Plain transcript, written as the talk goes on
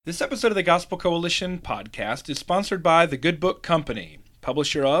This episode of the Gospel Coalition podcast is sponsored by The Good Book Company,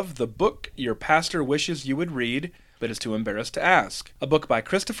 publisher of The Book Your Pastor Wishes You Would Read, but is too embarrassed to ask, a book by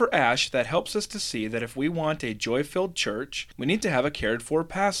Christopher Ashe that helps us to see that if we want a joy-filled church, we need to have a cared-for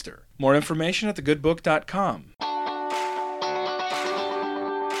pastor. More information at thegoodbook.com.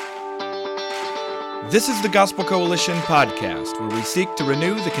 This is the Gospel Coalition podcast, where we seek to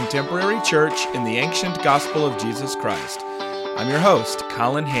renew the contemporary church in the ancient gospel of Jesus Christ. I'm your host,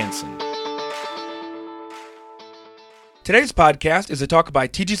 Colin Hansen. Today's podcast is a talk by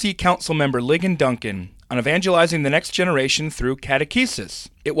TGC Council member Ligon Duncan on evangelizing the next generation through Catechesis.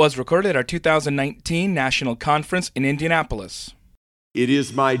 It was recorded at our 2019 National Conference in Indianapolis. It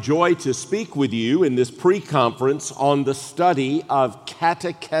is my joy to speak with you in this pre-conference on the study of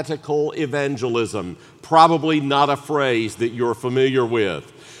catechetical evangelism, probably not a phrase that you're familiar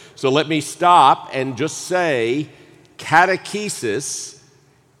with. So let me stop and just say, catechesis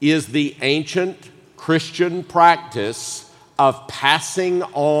is the ancient Christian practice of passing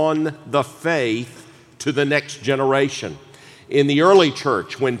on the faith to the next generation. In the early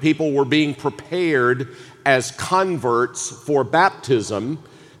church, when people were being prepared as converts for baptism,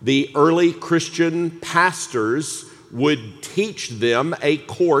 the early Christian pastors would teach them a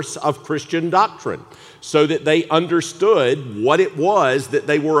course of Christian doctrine so that they understood what it was that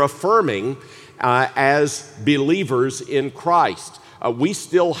they were affirming as believers in Christ. We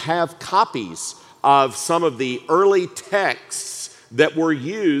still have copies of some of the early texts that were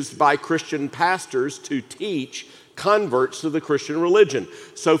used by Christian pastors to teach converts to the Christian religion.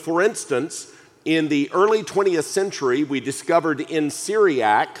 So, for instance, in the early 20th century, we discovered in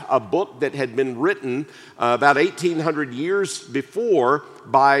Syriac a book that had been written about 1800 years before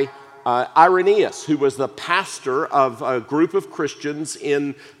by Irenaeus, who was the pastor of a group of Christians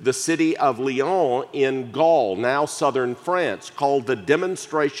in the city of Ligon in Gaul, now southern France, called The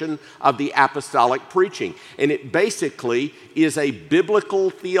Demonstration of the Apostolic Preaching. And it basically is a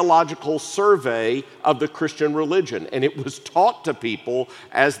biblical theological survey of the Christian religion. And it was taught to people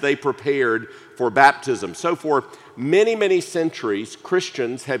as they prepared for baptism. So for many, many centuries,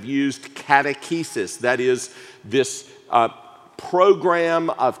 Christians have used catechesis, that is, this program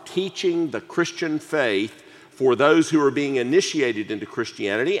of teaching the Christian faith for those who are being initiated into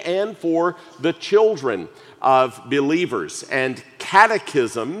Christianity and for the children of believers. And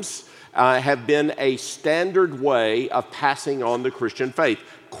catechisms have been a standard way of passing on the Christian faith.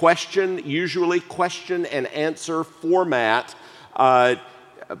 Usually question and answer format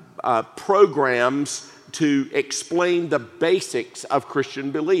programs to explain the basics of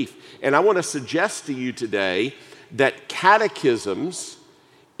Christian belief. And I want to suggest to you today that catechisms,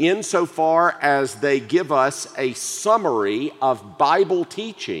 insofar as they give us a summary of Bible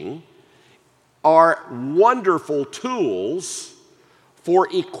teaching, are wonderful tools for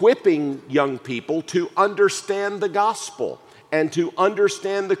equipping young people to understand the gospel and to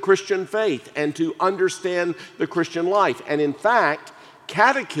understand the Christian faith and to understand the Christian life. And in fact,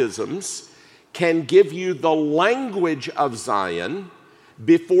 catechisms can give you the language of Zion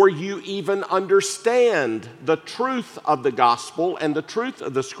before you even understand the truth of the gospel and the truth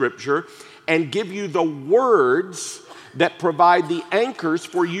of the scripture, and give you the words that provide the anchors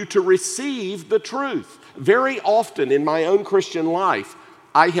for you to receive the truth. Very often in my own Christian life,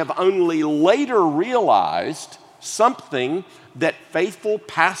 I have only later realized something that faithful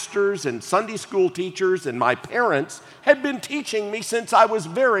pastors and Sunday school teachers and my parents had been teaching me since I was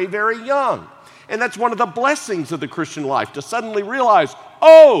very, very young. And that's one of the blessings of the Christian life, to suddenly realize,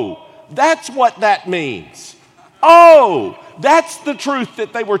 oh, that's what that means. Oh, that's the truth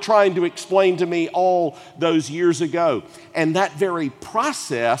that they were trying to explain to me all those years ago. And that very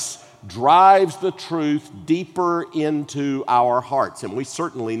process drives the truth deeper into our hearts. And we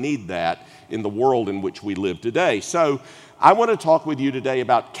certainly need that in the world in which we live today. So I want to talk with you today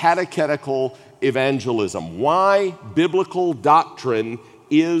about catechetical evangelism, why biblical doctrine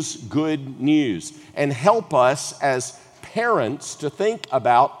is good news, and help us as parents to think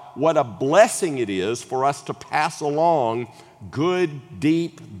about what a blessing it is for us to pass along good,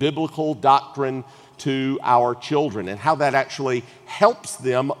 deep biblical doctrine to our children, and how that actually helps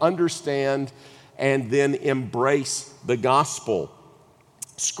them understand and then embrace the gospel.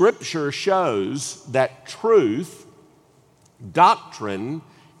 Scripture shows that truth, doctrine,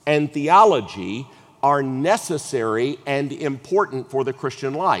 and theology are necessary and important for the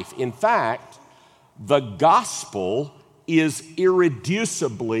Christian life. In fact, the gospel is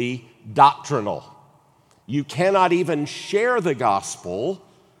irreducibly doctrinal. You cannot even share the gospel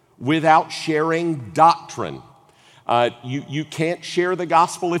without sharing doctrine. You can't share the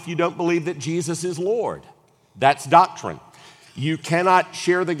gospel if you don't believe that Jesus is Lord. That's doctrine. You cannot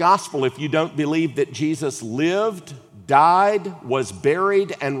share the gospel if you don't believe that Jesus lived, died, was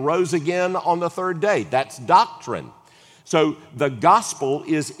buried, and rose again on the third day. That's doctrine. So the gospel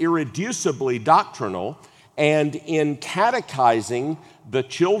is irreducibly doctrinal, and in catechizing the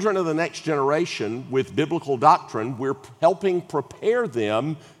children of the next generation with biblical doctrine, we're helping prepare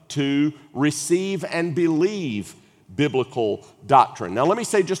them to receive and believe biblical doctrine. Now, let me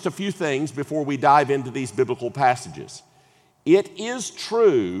say just a few things before we dive into these biblical passages. It is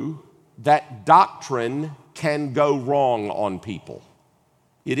true that doctrine can go wrong on people.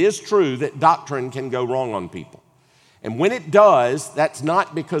 It is true that doctrine can go wrong on people. And when it does, that's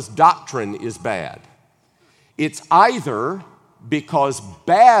not because doctrine is bad. It's either because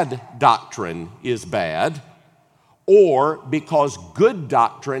bad doctrine is bad or because good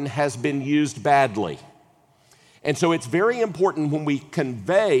doctrine has been used badly. And so it's very important when we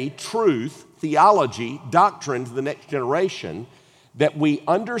convey truth, theology, doctrine to the next generation that we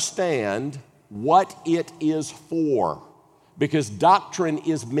understand what it is for. Because doctrine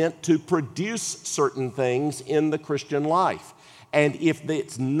is meant to produce certain things in the Christian life. And if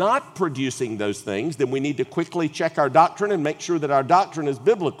it's not producing those things, then we need to quickly check our doctrine and make sure that our doctrine is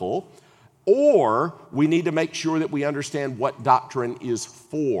biblical, or we need to make sure that we understand what doctrine is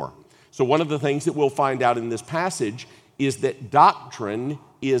for. So one of the things that we'll find out in this passage is that doctrine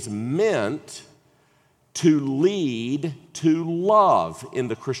is meant to lead to love in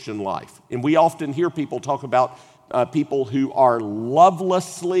the Christian life. And we often hear people talk about people who are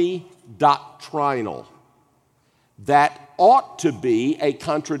lovelessly doctrinal. That ought to be a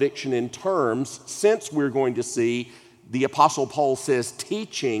contradiction in terms, since we're going to see the Apostle Paul says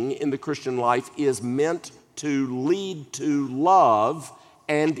teaching in the Christian life is meant to lead to love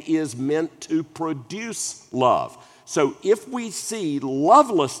and is meant to produce love. So if we see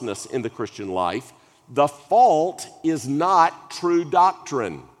lovelessness in the Christian life, the fault is not true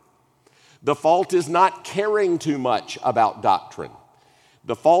doctrine. The fault is not caring too much about doctrine.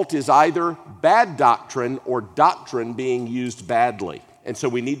 The fault is either bad doctrine or doctrine being used badly. And so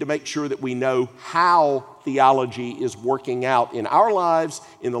we need to make sure that we know how theology is working out in our lives,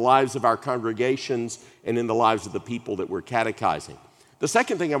 in the lives of our congregations, and in the lives of the people that we're catechizing. The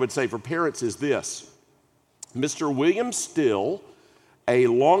second thing I would say for parents is this. Mr. William Still, a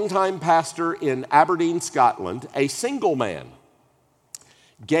longtime pastor in Aberdeen, Scotland, a single man,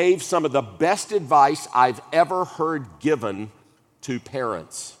 gave some of the best advice I've ever heard given to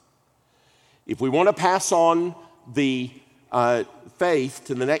parents. If we want to pass on the faith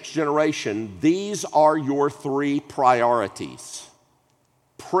to the next generation, these are your three priorities: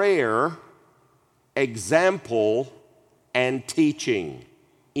 prayer, example, and teaching,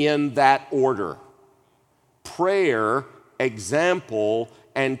 in that order. Prayer, example,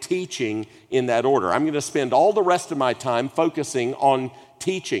 and teaching in that order. I'm going to spend all the rest of my time focusing on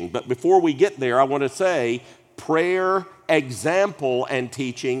teaching, but before we get there, I want to say prayer, example, and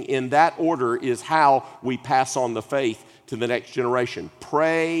teaching in that order is how we pass on the faith to the next generation.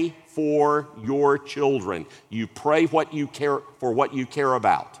 Pray for your children. You pray for what you care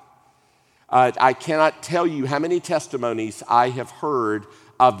about. I cannot tell you how many testimonies I have heard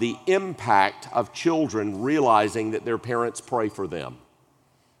of the impact of children realizing that their parents pray for them.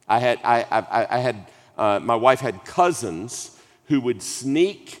 My wife had cousins who would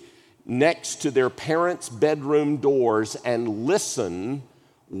sneak next to their parents' bedroom doors and listen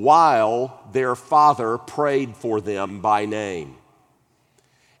while their father prayed for them by name.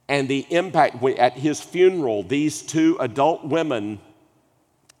 And the impact, at his funeral, these two adult women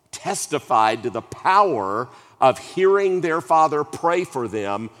testified to the power of hearing their father pray for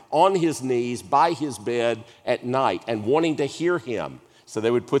them on his knees by his bed at night and wanting to hear him. So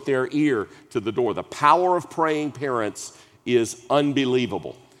they would put their ear to the door. The power of praying parents is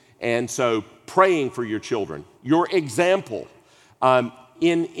unbelievable. And so praying for your children. Your example.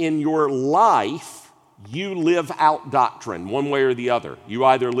 In your life, you live out doctrine one way or the other. You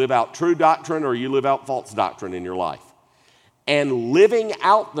either live out true doctrine or you live out false doctrine in your life. And living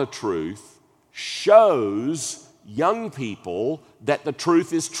out the truth shows young people that the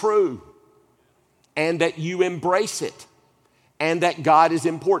truth is true and that you embrace it and that God is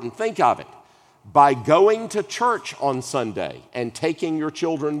important. Think of it. By going to church on Sunday and taking your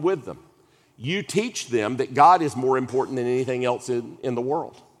children with them, you teach them that God is more important than anything else in the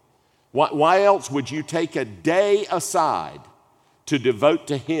world. Why else would you take a day aside to devote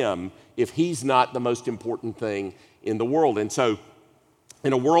to Him if He's not the most important thing in the world? And so,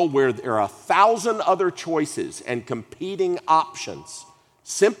 in a world where there are 1,000 other choices and competing options,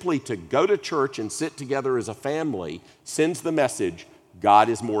 simply to go to church and sit together as a family sends the message, God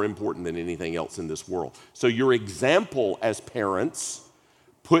is more important than anything else in this world. So your example as parents,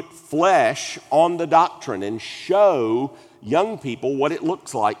 put flesh on the doctrine and show young people what it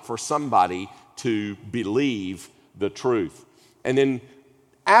looks like for somebody to believe the truth. And then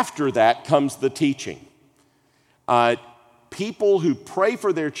after that comes the teaching. People who pray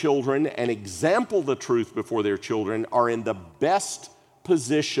for their children and example the truth before their children are in the best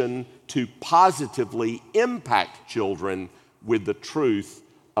position to positively impact children with the truth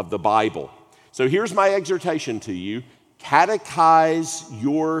of the Bible. So here's my exhortation to you. Catechize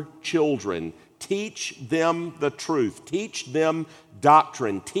your children. Teach them the truth. Teach them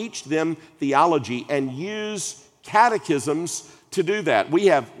doctrine. Teach them theology, and use catechisms to do that. We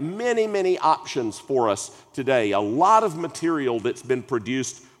have many, many options for us today. A lot of material that's been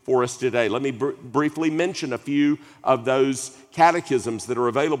produced for us today. Let me briefly mention a few of those catechisms that are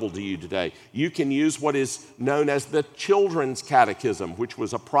available to you today. You can use what is known as the Children's Catechism, which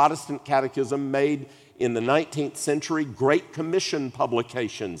was a Protestant catechism made in the 19th century. Great Commission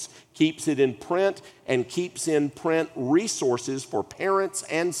publications, keeps it in print, and keeps in print resources for parents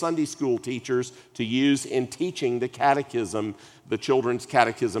and Sunday school teachers to use in teaching the catechism, the Children's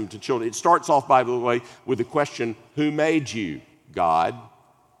Catechism to children. It starts off, by the way, with the question, who made you? God.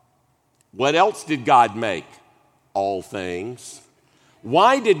 What else did God make? All things.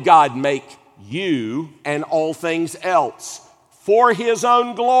 Why did God make you and all things else? For his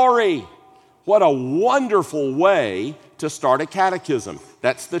own glory. What a wonderful way to start a catechism.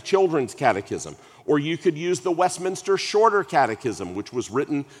 That's the Children's Catechism. Or you could use the Westminster Shorter Catechism, which was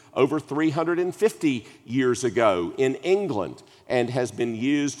written over 350 years ago in England and has been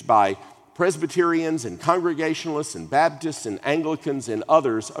used by Presbyterians and Congregationalists and Baptists and Anglicans and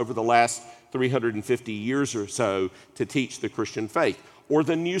others over the last 350 years or so to teach the Christian faith. Or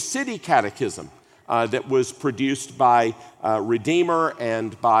the New City Catechism that was produced by Redeemer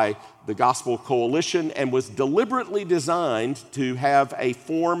and by the Gospel Coalition and was deliberately designed to have a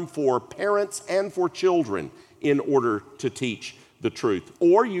form for parents and for children in order to teach the truth.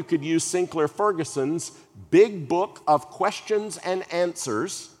 Or you could use Sinclair Ferguson's Big Book of Questions and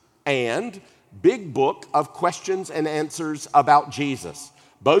Answers and Big Book of Questions and Answers about Jesus,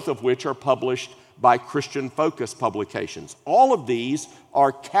 both of which are published by Christian Focus Publications. All of these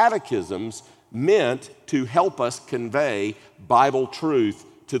are catechisms meant to help us convey Bible truth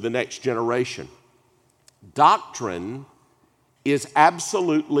to the next generation. Doctrine is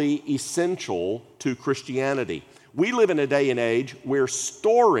absolutely essential to Christianity. We live in a day and age where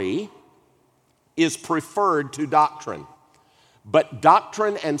story is preferred to doctrine. But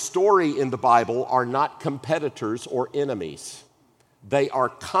doctrine and story in the Bible are not competitors or enemies. They are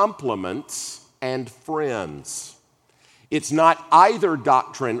complements and friends. It's not either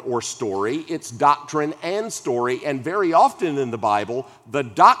doctrine or story, it's doctrine and story. And very often in the Bible, the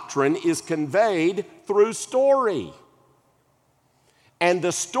doctrine is conveyed through story. And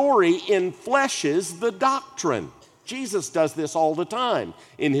the story enfleshes the doctrine. Jesus does this all the time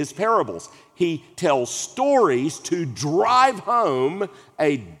in his parables. He tells stories to drive home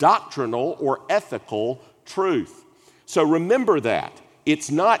a doctrinal or ethical truth. So remember that.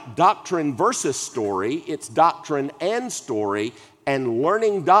 It's not doctrine versus story, it's doctrine and story, and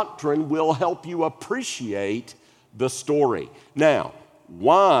learning doctrine will help you appreciate the story. Now,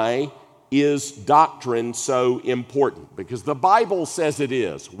 why is doctrine so important? Because the Bible says it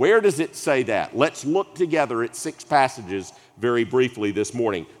is. Where does it say that? Let's look together at 6 passages very briefly this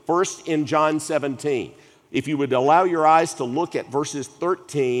morning. First, in John 17. If you would allow your eyes to look at verses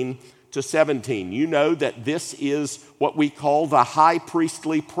 13 to 17, you know that this is what we call the high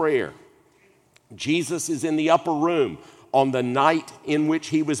priestly prayer. Jesus is in the upper room on the night in which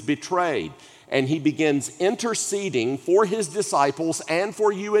he was betrayed, and he begins interceding for his disciples and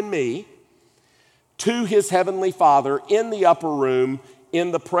for you and me to his heavenly Father in the upper room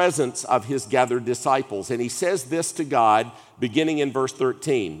in the presence of his gathered disciples. And he says this to God beginning in verse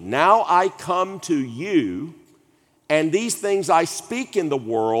 13. Now I come to you, and these things I speak in the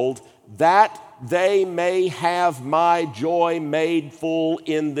world, that they may have my joy made full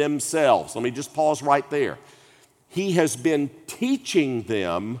in themselves. Let me just pause right there. He has been teaching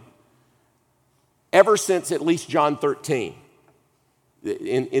them ever since at least John 13.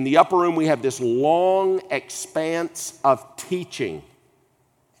 In the upper room, we have this long expanse of teaching.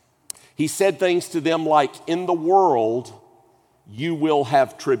 He said things to them like, in the world, you will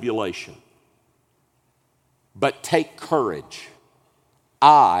have tribulation. But take courage.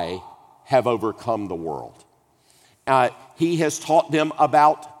 I have overcome the world. He has taught them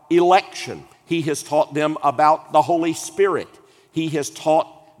about election. He has taught them about the Holy Spirit. He has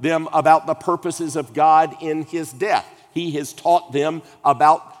taught them about the purposes of God in his death. He has taught them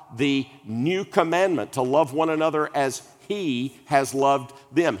about the new commandment to love one another as He has loved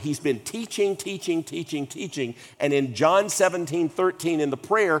them. He's been teaching. And in John 17:13 in the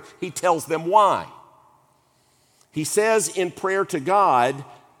prayer, He tells them why. He says in prayer to God,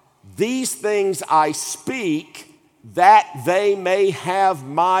 "These things I speak, that they may have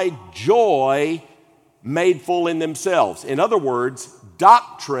my joy made full in themselves." In other words,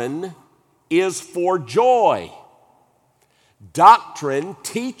 doctrine is for joy. Doctrine,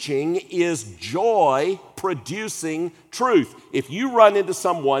 teaching, is joy-producing truth. If you run into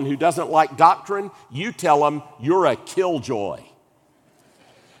someone who doesn't like doctrine, you tell them you're a killjoy.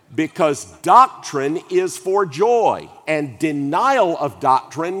 Because doctrine is for joy, and denial of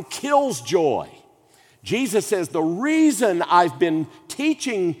doctrine kills joy. Jesus says, the reason I've been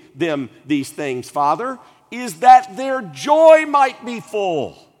teaching them these things, Father, is that their joy might be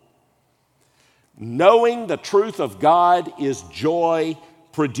full. Knowing the truth of God is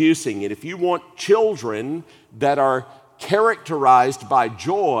joy-producing. And if you want children that are characterized by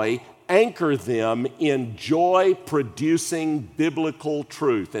joy, anchor them in joy-producing biblical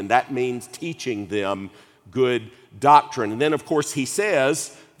truth. And that means teaching them good doctrine. And then, of course, he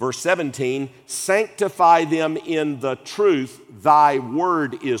says, verse 17, sanctify them in the truth. Thy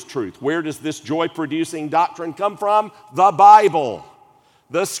word is truth. Where does this joy-producing doctrine come from? The Bible,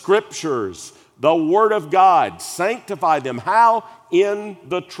 the Scriptures, the Word of God. Sanctify them. How? In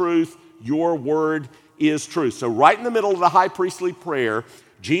the truth. Your word is truth. So right in the middle of the high priestly prayer,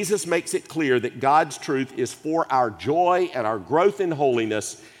 Jesus makes it clear that God's truth is for our joy and our growth in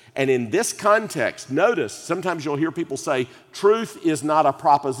holiness. And in this context, notice, sometimes you'll hear people say, truth is not a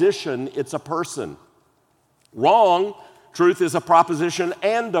proposition, it's a person. Wrong. Truth is a proposition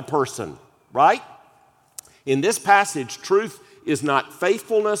and a person, right? In this passage, truth is not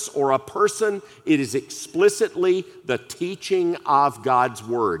faithfulness or a person. It is explicitly the teaching of God's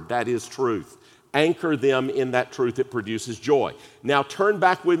word. That is truth. Anchor them in that truth that produces joy. Now turn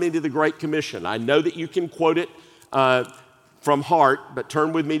back with me to the Great Commission. I know that you can quote it from heart, but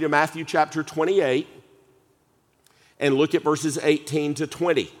turn with me to Matthew chapter 28 and look at verses 18 to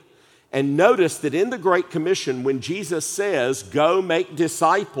 20. And notice that in the Great Commission, when Jesus says, go make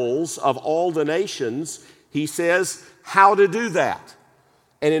disciples of all the nations, he says how to do that.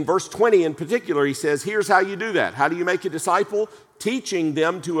 And in verse 20 in particular, he says, here's how you do that. How do you make a disciple? Teaching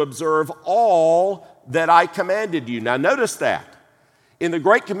them to observe all that I commanded you. Now notice that. In the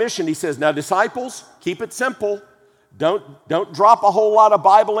Great Commission, he says, now disciples, keep it simple. Don't drop a whole lot of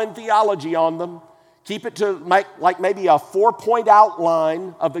Bible and theology on them. Keep it to like maybe a 4-point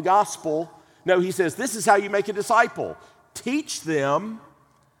outline of the gospel. No, he says, this is how you make a disciple. Teach them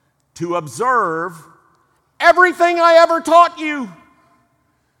to observe everything I ever taught you.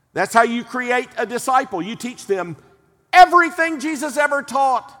 That's how you create a disciple. You teach them everything Jesus ever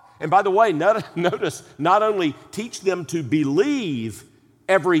taught. And by the way, notice, not only teach them to believe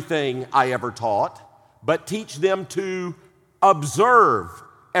everything I ever taught, but teach them to observe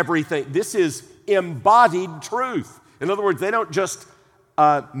everything. This is embodied truth. In other words, they don't just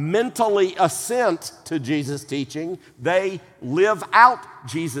mentally assent to Jesus' teaching. They live out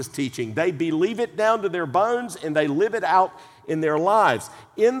Jesus' teaching. They believe it down to their bones and they live it out in their lives.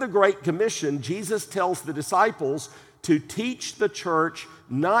 In the Great Commission, Jesus tells the disciples to teach the church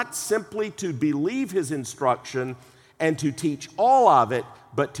not simply to believe his instruction and to teach all of it,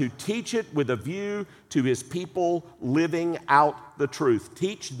 but to teach it with a view to his people living out the truth.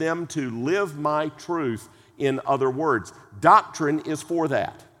 Teach them to live my truth, in other words. Doctrine is for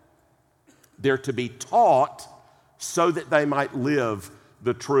that. They're to be taught so that they might live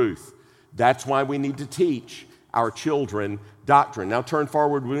the truth. That's why we need to teach our children doctrine. Now turn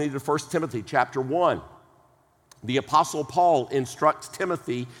forward with me to 1 Timothy chapter 1. The Apostle Paul instructs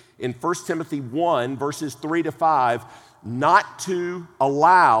Timothy in 1 Timothy 1, verses 3 to 5, not to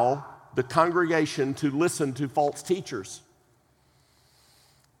allow the congregation to listen to false teachers.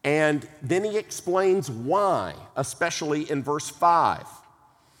 And then he explains why, especially in verse 5.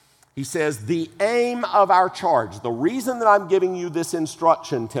 He says, the aim of our charge, the reason that I'm giving you this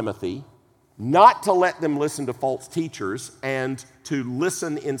instruction, Timothy, not to let them listen to false teachers and to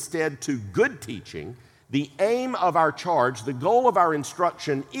listen instead to good teaching, the aim of our charge, the goal of our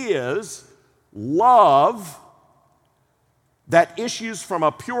instruction is love that issues from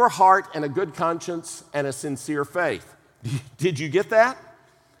a pure heart and a good conscience and a sincere faith. Did you get that?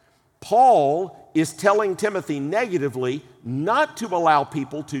 Paul is telling Timothy negatively not to allow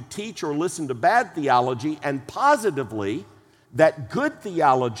people to teach or listen to bad theology, and positively that good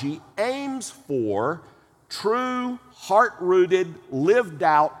theology aims for true, heart-rooted,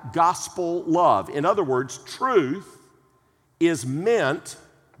 lived-out gospel love. In other words, truth is meant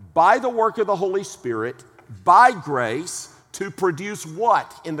by the work of the Holy Spirit, by grace, to produce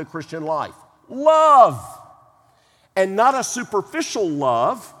what in the Christian life? Love. And not a superficial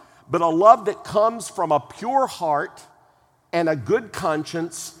love, but a love that comes from a pure heart and a good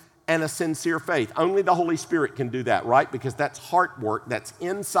conscience and a sincere faith. Only the Holy Spirit can do that, right? Because that's heart work, that's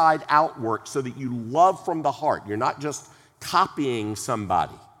inside out work, so that you love from the heart. You're not just copying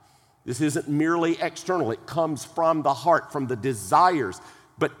somebody. This isn't merely external. It comes from the heart, from the desires.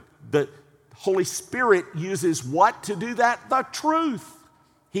 But the Holy Spirit uses what to do that? The truth.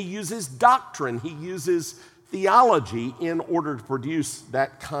 He uses doctrine. He uses theology in order to produce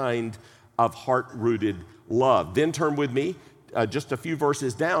that kind of heart-rooted love. Then turn with me just a few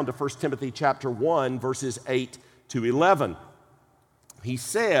verses down to 1 Timothy chapter 1, verses 8 to 11. He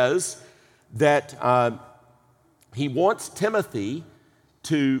says that he wants Timothy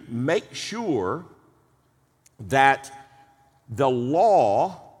to make sure that the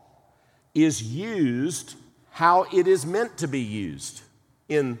law is used how it is meant to be used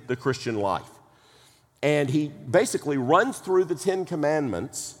in the Christian life. And he basically runs through the 10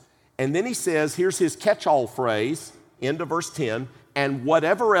 Commandments, and then he says, here's his catch-all phrase, end of verse 10, and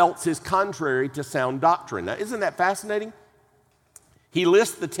whatever else is contrary to sound doctrine. Now, isn't that fascinating? He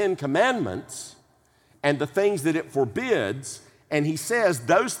lists the 10 Commandments and the things that it forbids, and he says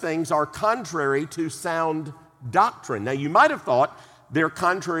those things are contrary to sound doctrine. Now, you might have thought they're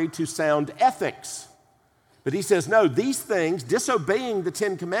contrary to sound ethics. But he says, no, these things, disobeying the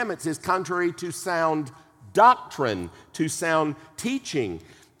 10 Commandments is contrary to sound doctrine, to sound teaching.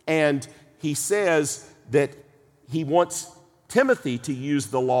 And he says that he wants Timothy to use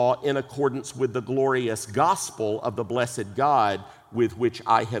the law in accordance with the glorious gospel of the blessed God with which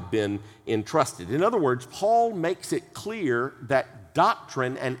I have been entrusted. In other words, Paul makes it clear that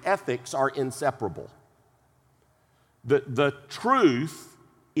doctrine and ethics are inseparable. The truth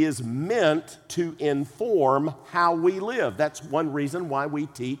is meant to inform how we live. That's one reason why we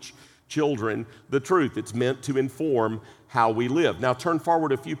teach children the truth. It's meant to inform how we live. Now turn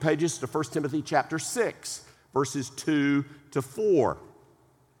forward a few pages to 1 Timothy chapter 6, verses 2 to 4.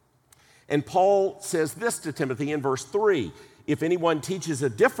 And Paul says this to Timothy in verse 3, if anyone teaches a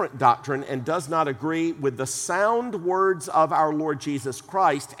different doctrine and does not agree with the sound words of our Lord Jesus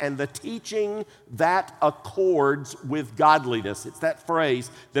Christ and the teaching that accords with godliness. It's that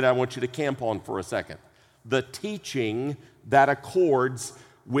phrase that I want you to camp on for a second. The teaching that accords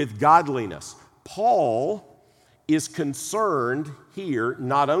with godliness. Paul is concerned here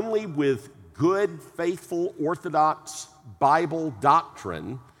not only with good, faithful, orthodox Bible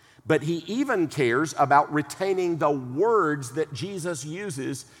doctrine, but he even cares about retaining the words that Jesus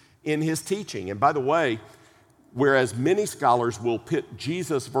uses in his teaching. And by the way, whereas many scholars will pit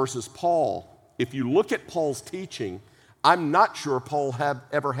Jesus versus Paul, if you look at Paul's teaching, I'm not sure Paul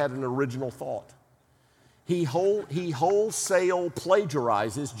ever had an original thought. He wholesale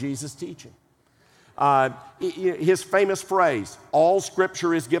plagiarizes Jesus' teaching. His famous phrase, all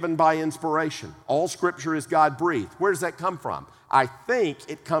Scripture is given by inspiration. All Scripture is God-breathed. Where does that come from? I think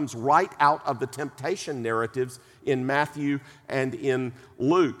it comes right out of the temptation narratives in Matthew and in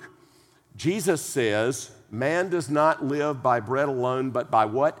Luke. Jesus says, man does not live by bread alone, but by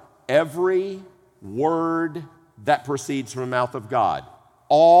what? Every word that proceeds from the mouth of God.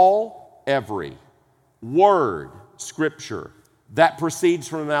 Every word, Scripture, that proceeds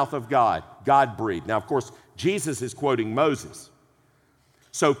from the mouth of God, God-breathed. Now, of course, Jesus is quoting Moses.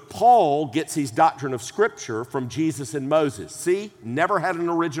 So Paul gets his doctrine of Scripture from Jesus and Moses. See, never had an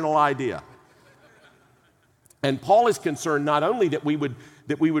original idea. And Paul is concerned not only that we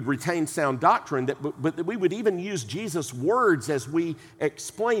would retain sound doctrine, but that we would even use Jesus' words as we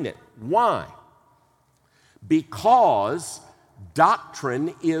explain it. Why? Because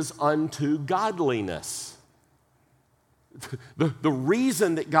doctrine is unto godliness. The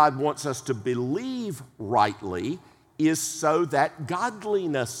reason that God wants us to believe rightly is so that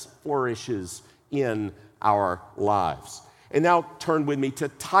godliness flourishes in our lives. And now turn with me to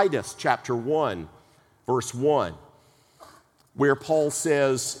Titus chapter 1, verse 1, where Paul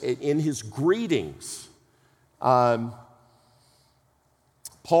says in his greetings,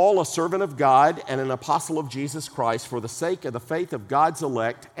 Paul, a servant of God and an apostle of Jesus Christ, for the sake of the faith of God's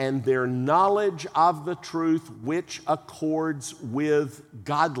elect and their knowledge of the truth which accords with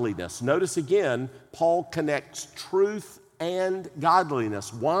godliness. Notice again, Paul connects truth and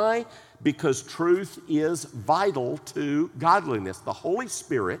godliness. Why? Because truth is vital to godliness. The Holy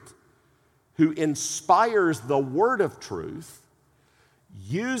Spirit, who inspires the word of truth,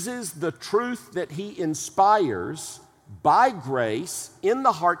 uses the truth that he inspires by grace in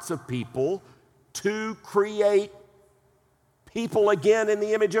the hearts of people to create people again in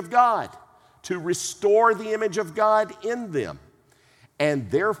the image of God, to restore the image of God in them. And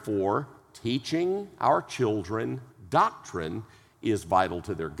therefore, teaching our children doctrine is vital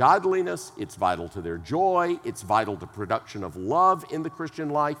to their godliness, it's vital to their joy, it's vital to production of love in the Christian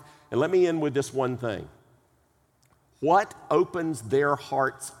life. And let me end with this one thing. What opens their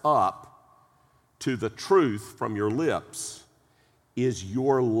hearts up to the truth from your lips is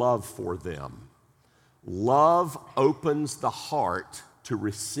your love for them. Love opens the heart to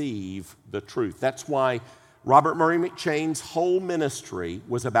receive the truth. That's why Robert Murray McChain's whole ministry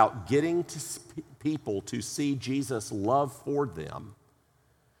was about getting people to see Jesus' love for them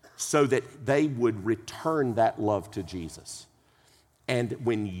so that they would return that love to Jesus. And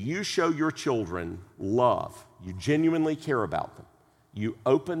when you show your children love, you genuinely care about them, you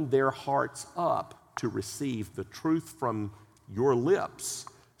open their hearts up to receive the truth from your lips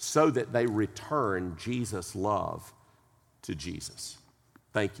so that they return Jesus' love to Jesus.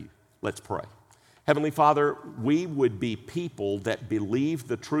 Thank you. Let's pray. Heavenly Father, we would be people that believe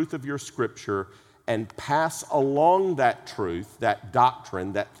the truth of your Scripture and pass along that truth, that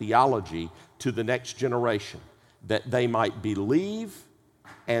doctrine, that theology to the next generation, that they might believe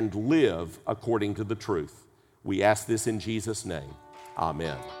and live according to the truth. We ask this in Jesus' name.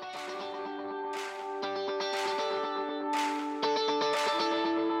 Amen.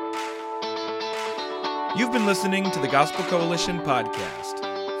 You've been listening to the Gospel Coalition podcast.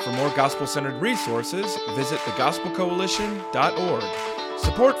 For more gospel-centered resources, visit thegospelcoalition.org.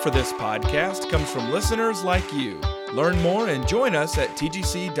 Support for this podcast comes from listeners like you. Learn more and join us at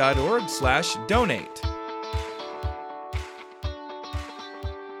tgc.org/donate.